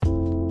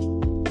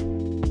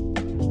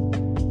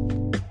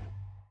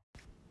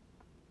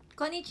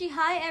Konnichi,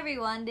 hi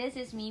everyone. This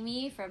is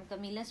Mimi from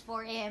Camila's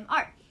 4am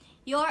Art,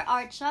 your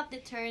art shop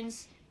that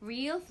turns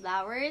real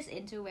flowers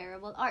into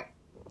wearable art.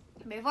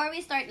 Before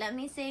we start, let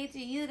me say to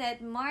you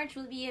that March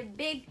will be a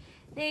big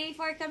day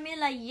for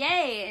Camila.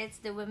 Yay! It's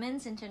the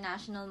Women's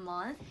International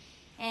Month,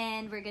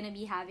 and we're gonna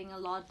be having a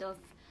lot of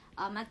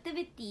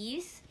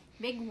activities,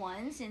 big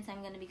ones, since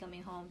I'm gonna be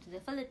coming home to the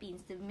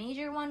Philippines. The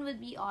major one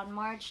would be on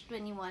March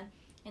 21.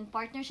 In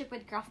partnership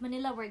with Craft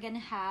Manila, we're gonna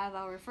have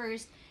our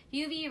first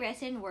UV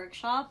resin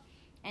workshop,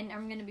 and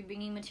I'm gonna be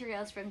bringing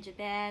materials from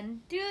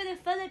Japan to the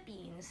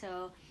Philippines.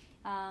 So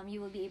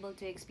you will be able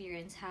to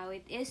experience how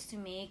it is to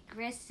make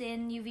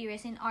UV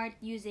resin art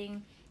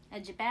using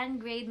Japan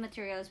grade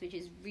materials, which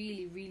is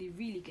really, really,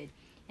 really good.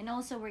 And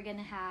also, we're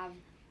gonna have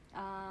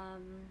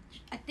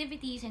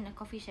activities and a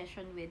coffee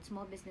session with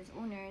small business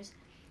owners,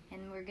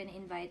 and we're gonna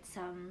invite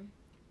some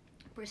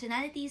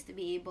personalities to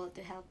be able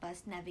to help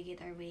us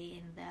navigate our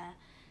way in the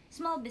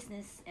small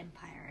business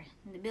empire,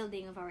 in the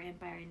building of our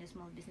empire in the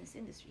small business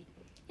industry.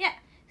 Yeah,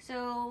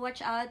 so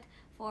watch out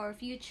for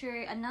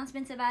future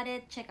announcements about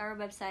it. Check our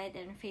website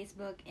and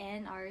Facebook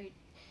and our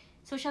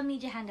social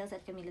media handles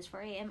at Camila's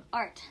 4am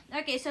Art.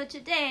 Okay, so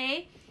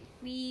today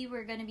we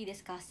were going to be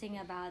discussing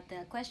about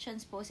the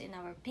questions posted in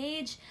our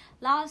page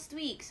last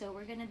week. So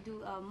we're going to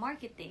do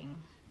marketing.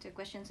 So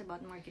questions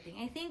about marketing.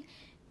 I think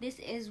this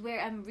is where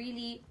I'm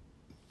really,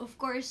 of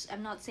course,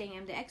 I'm not saying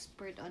I'm the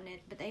expert on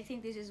it, but I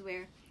think this is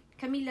where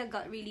Camila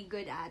got really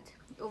good at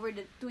over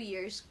the 2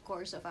 years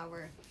course of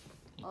our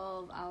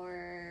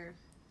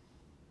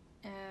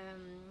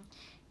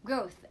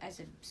growth as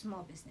a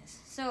small business.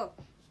 So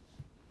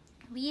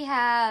we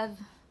have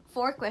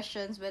 4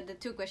 questions, but the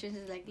 2 questions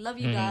is like love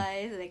you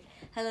guys, like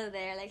hello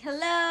there, like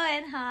hello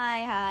and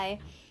hi.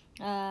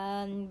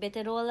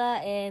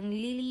 Beterola and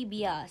Lily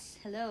Bias,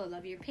 hello,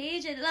 love your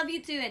page and love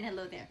you too, and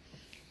hello there.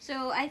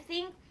 So I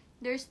think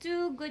there's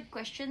 2 good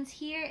questions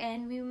here,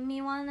 and we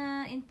may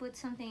wanna input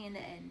something in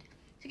the end.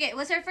 Okay,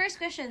 what's our first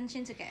question,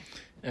 Shinsuke?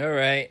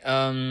 Alright,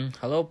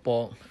 hello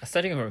po.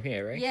 Starting from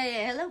here, right? Yeah,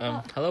 hello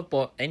po. Hello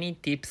po. Any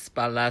tips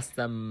pala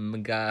sa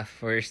mga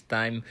first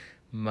time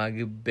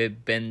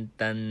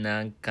magbebenta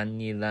ng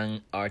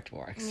kanilang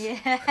artworks? Yes,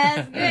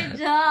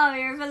 good job.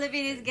 Your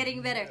Filipino is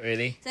getting better.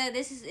 Really? So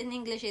this is in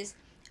English is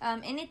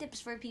any tips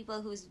for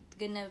people it's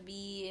gonna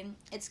be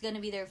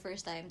their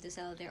first time to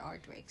sell their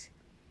artworks.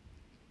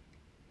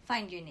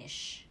 Find your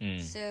niche.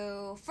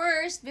 So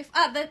first,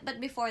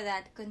 but before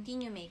that,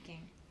 continue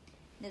making.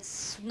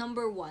 That's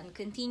number 1.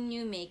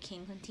 Continue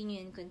making.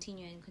 Continue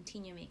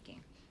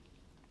making.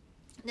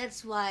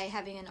 That's why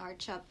having an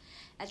art shop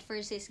at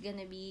first is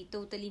gonna be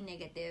totally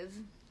negative.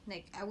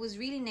 Like, I was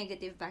really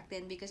negative back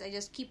then because I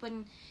just keep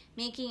on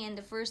making, and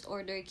the first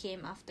order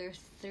came after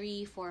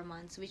 3-4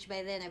 months, which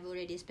by then I've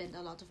already spent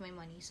a lot of my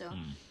money. So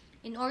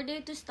in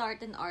order to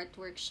start an art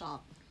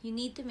workshop, you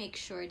need to make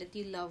sure that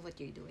you love what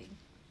you're doing.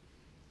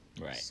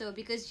 Right. So,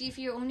 because if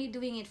you're only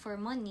doing it for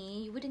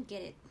money, you wouldn't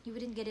get it. You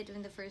wouldn't get it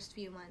in the first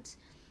few months.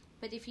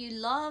 But if you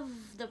love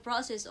the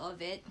process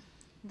of it,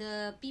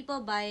 the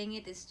people buying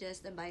it is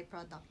just a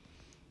byproduct.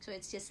 So,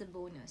 it's just a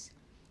bonus.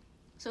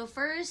 So,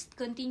 first,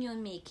 continue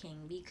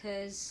making,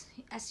 because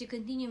as you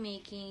continue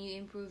making,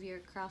 you improve your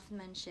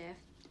craftsmanship.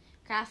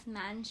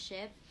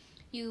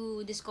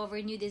 You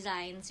discover new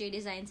designs. Your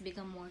designs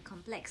become more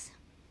complex.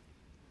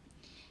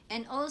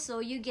 And also,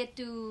 you get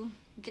to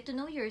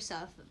know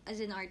yourself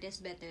as an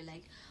artist better,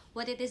 like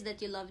what it is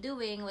that you love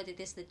doing, what it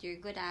is that you're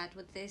good at,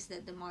 what it is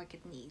that the market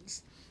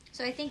needs.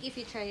 So I think if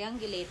you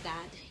triangulate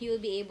that, you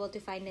will be able to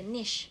find a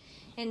niche,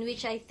 and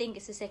which I think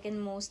is the second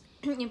most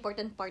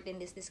important part in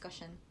this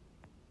discussion.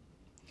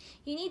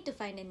 You need to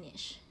find a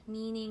niche,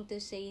 meaning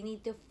to say you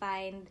need to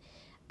find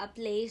a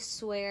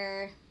place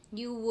where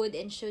you would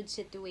and should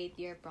situate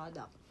your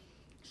product.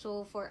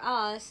 So for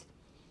us,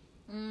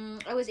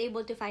 I was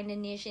able to find a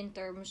niche in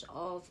terms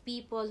of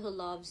people who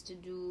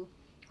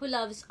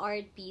loves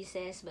art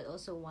pieces but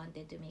also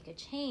wanted to make a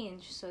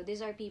change. So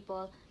these are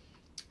people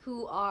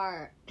who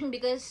are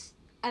because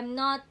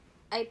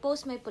I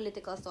post my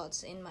political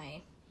thoughts in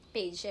my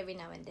page every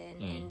now and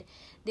then, and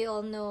they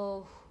all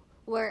know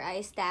where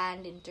I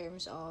stand in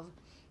terms of,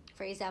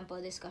 for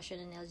example,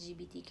 discussion on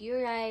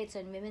LGBTQ rights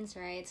and women's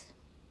rights.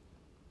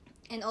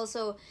 And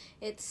also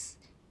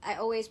I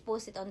always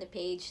post it on the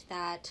page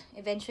that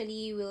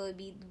eventually we'll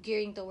be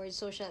gearing towards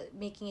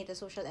making it a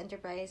social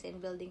enterprise and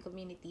building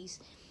communities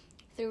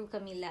through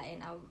Camila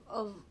and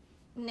of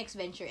next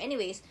venture.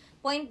 Anyways,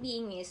 point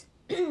being is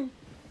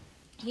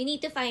you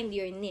need to find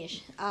your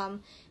niche.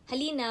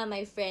 Halina,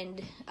 my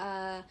friend,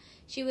 I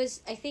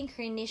think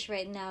her niche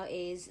right now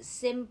is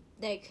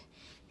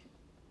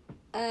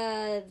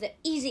the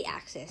easy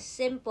access,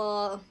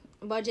 simple,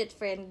 budget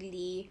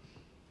friendly,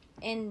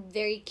 and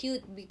very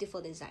cute,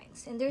 beautiful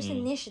designs. And there's a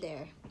niche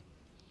there,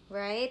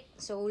 right?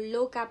 So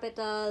low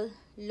capital,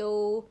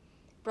 low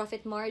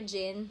profit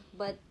margin,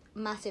 but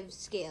massive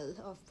scale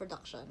of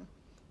production.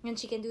 And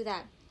she can do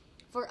that.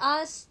 For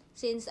us,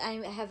 since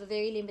I have a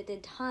very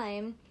limited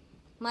time,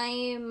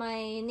 my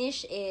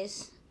niche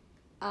is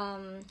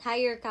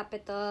higher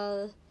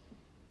capital,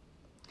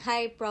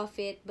 high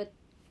profit but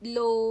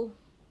low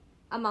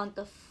amount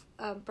of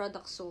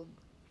products sold.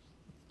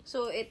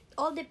 So it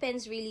all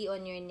depends really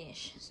on your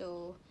niche.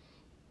 So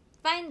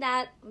find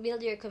that,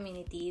 build your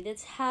community.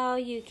 That's how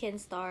you can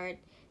start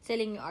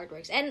selling your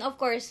artworks. And of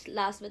course,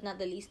 last but not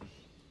the least,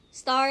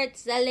 start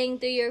selling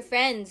to your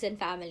friends and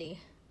family.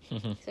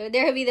 So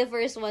they'll be the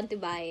first one to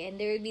buy, and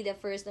they will be the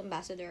first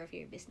ambassador of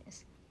your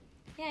business.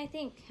 Yeah, I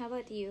think. How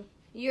about you?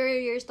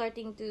 You're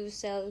starting to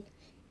sell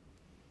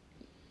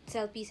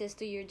pieces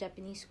to your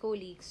Japanese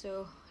colleagues.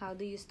 So how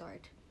do you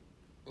start?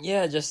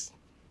 Yeah, just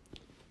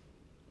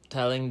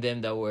telling them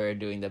that we're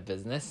doing the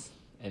business,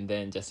 and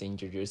then just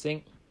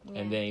introducing.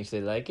 Yeah. And then if they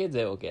like it,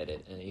 they will get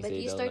it. And if But they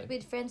you don't start like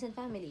with friends and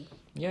family,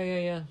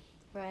 yeah.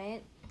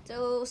 right?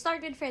 So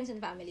start with friends and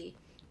family.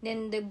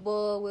 Then the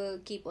ball will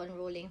keep on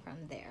rolling from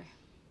there.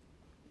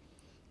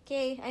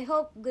 Okay, I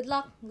hope. Good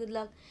luck.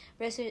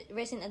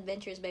 Resin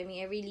Adventures by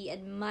me. I really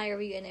admire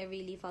you and I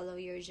really follow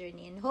your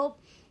journey. And hope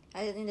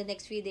in the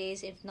next few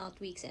days, if not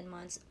weeks and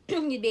months,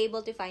 you'd be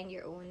able to find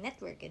your own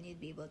network and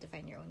you'd be able to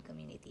find your own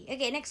community.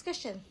 Okay, next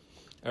question.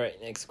 All right,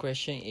 next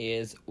question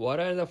is, what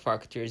are the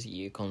factors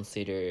you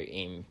consider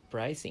in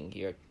pricing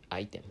your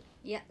item?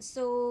 Yeah,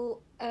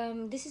 so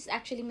this is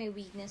actually my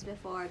weakness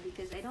before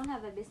because I don't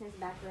have a business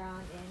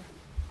background and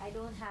I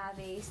don't have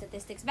a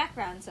statistics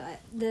background. So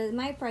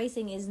my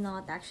pricing is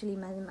not actually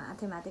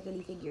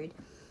mathematically figured.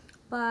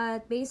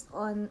 But based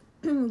on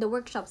the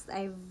workshops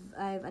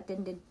I've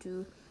attended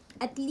to,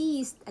 at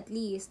least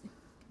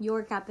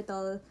your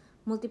capital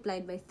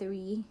multiplied by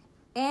 3.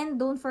 And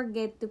don't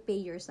forget to pay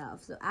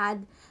yourself. So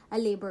add a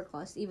labor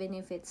cost even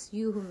if it's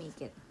you who make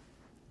it.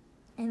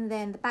 And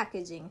then the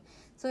packaging.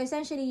 So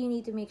essentially you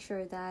need to make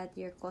sure that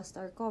your costs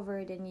are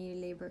covered and your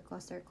labor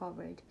costs are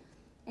covered.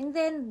 And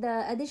then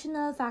the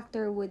additional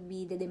factor would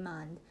be the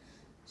demand.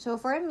 So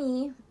for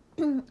me,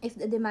 if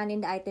the demand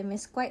in the item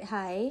is quite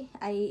high,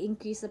 I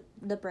increase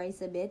the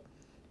price a bit.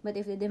 But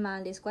if the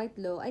demand is quite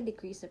low, I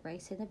decrease the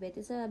price in a bit.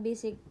 It's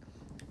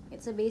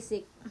a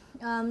basic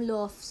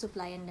law of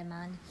supply and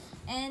demand.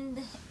 And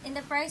in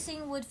the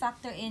pricing would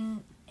factor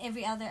in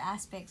every other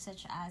aspect,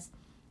 such as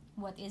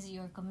what is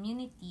your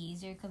community?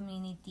 Is your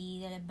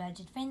community the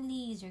budget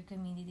friendly? Is your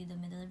community the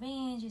middle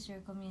range? Is your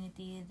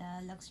community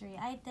the luxury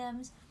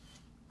items?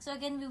 So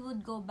again, we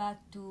would go back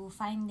to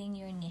finding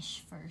your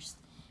niche first.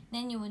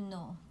 Then you would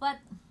know. But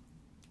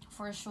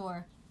for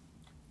sure,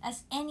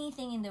 as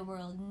anything in the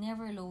world,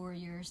 never lower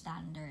your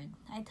standard.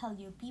 I tell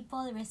you,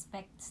 people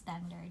respect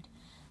standard.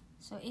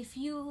 So if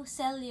you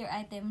sell your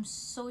items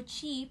so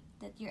cheap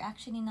that you're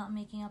actually not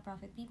making a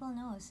profit, people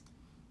knows.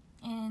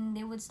 And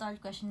they would start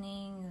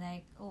questioning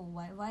like, oh,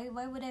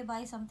 why would I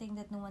buy something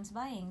that no one's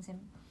buying?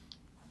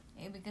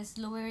 Because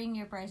lowering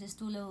your prices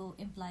too low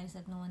implies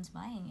that no one's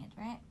buying it,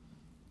 right?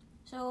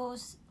 So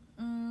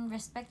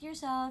respect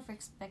yourself,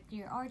 respect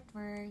your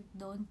artwork.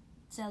 Don't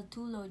sell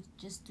too low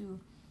just to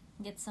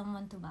get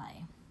someone to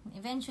buy.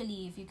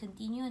 Eventually, if you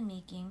continue on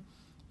making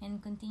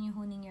and continue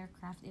honing your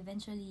craft,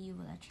 eventually you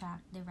will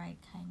attract the right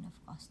kind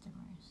of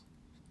customers.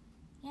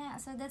 Yeah,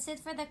 so that's it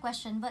for the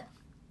question. But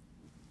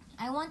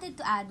I wanted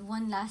to add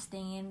one last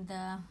thing in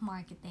the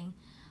marketing.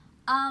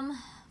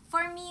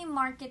 For me,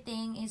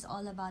 marketing is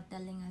all about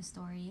telling a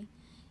story.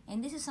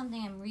 And this is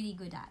something I'm really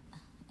good at.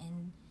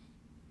 And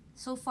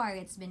so far,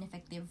 it's been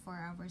effective for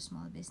our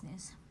small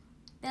business.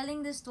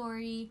 Telling the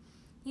story,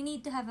 you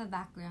need to have a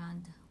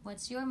background.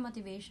 What's your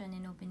motivation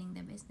in opening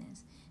the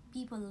business?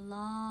 People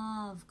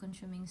love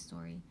consuming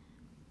story.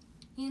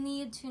 You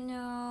need to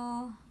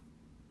know.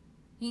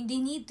 They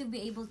need to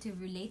be able to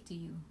relate to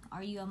you.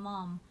 Are you a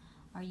mom?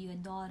 Are you a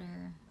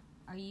daughter?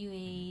 Are you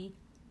a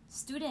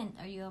student?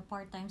 Are you a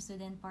part-time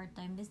student,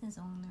 part-time business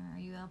owner? Are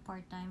you a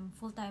part-time,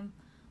 full-time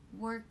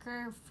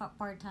worker,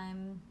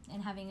 part-time,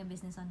 and having a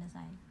business on the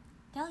side?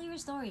 Tell your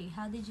story.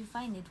 How did you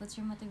find it? What's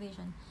your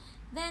motivation?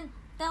 Then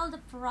tell the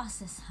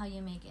process, how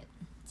you make it.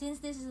 Since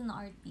this is an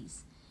art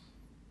piece,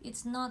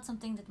 it's not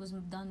something that was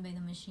done by the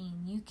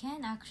machine. You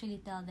can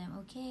actually tell them,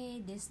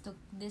 okay, this took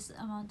this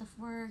amount of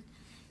work,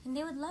 and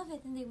they would love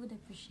it and they would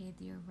appreciate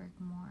your work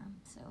more.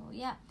 So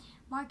yeah,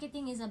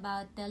 marketing is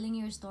about telling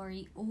your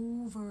story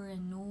over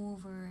and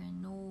over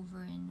and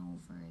over and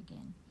over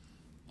again.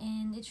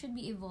 And it should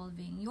be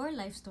evolving. Your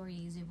life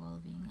story is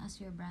evolving as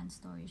your brand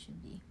story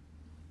should be.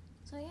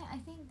 So yeah, I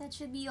think that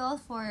should be all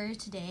for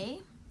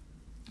today.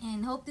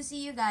 And hope to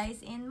see you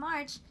guys in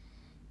March.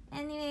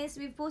 Anyways,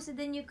 we posted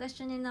a new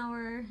question in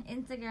our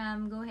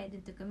Instagram. Go ahead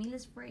into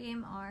Camila's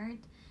Frame Art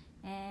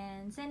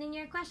and send in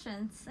your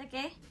questions.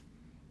 Okay?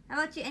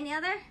 How about you? Any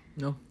other?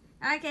 No.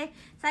 Okay.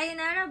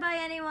 Sayonara.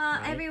 Bye,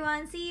 Bye.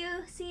 everyone. See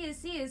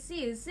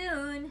you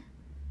soon.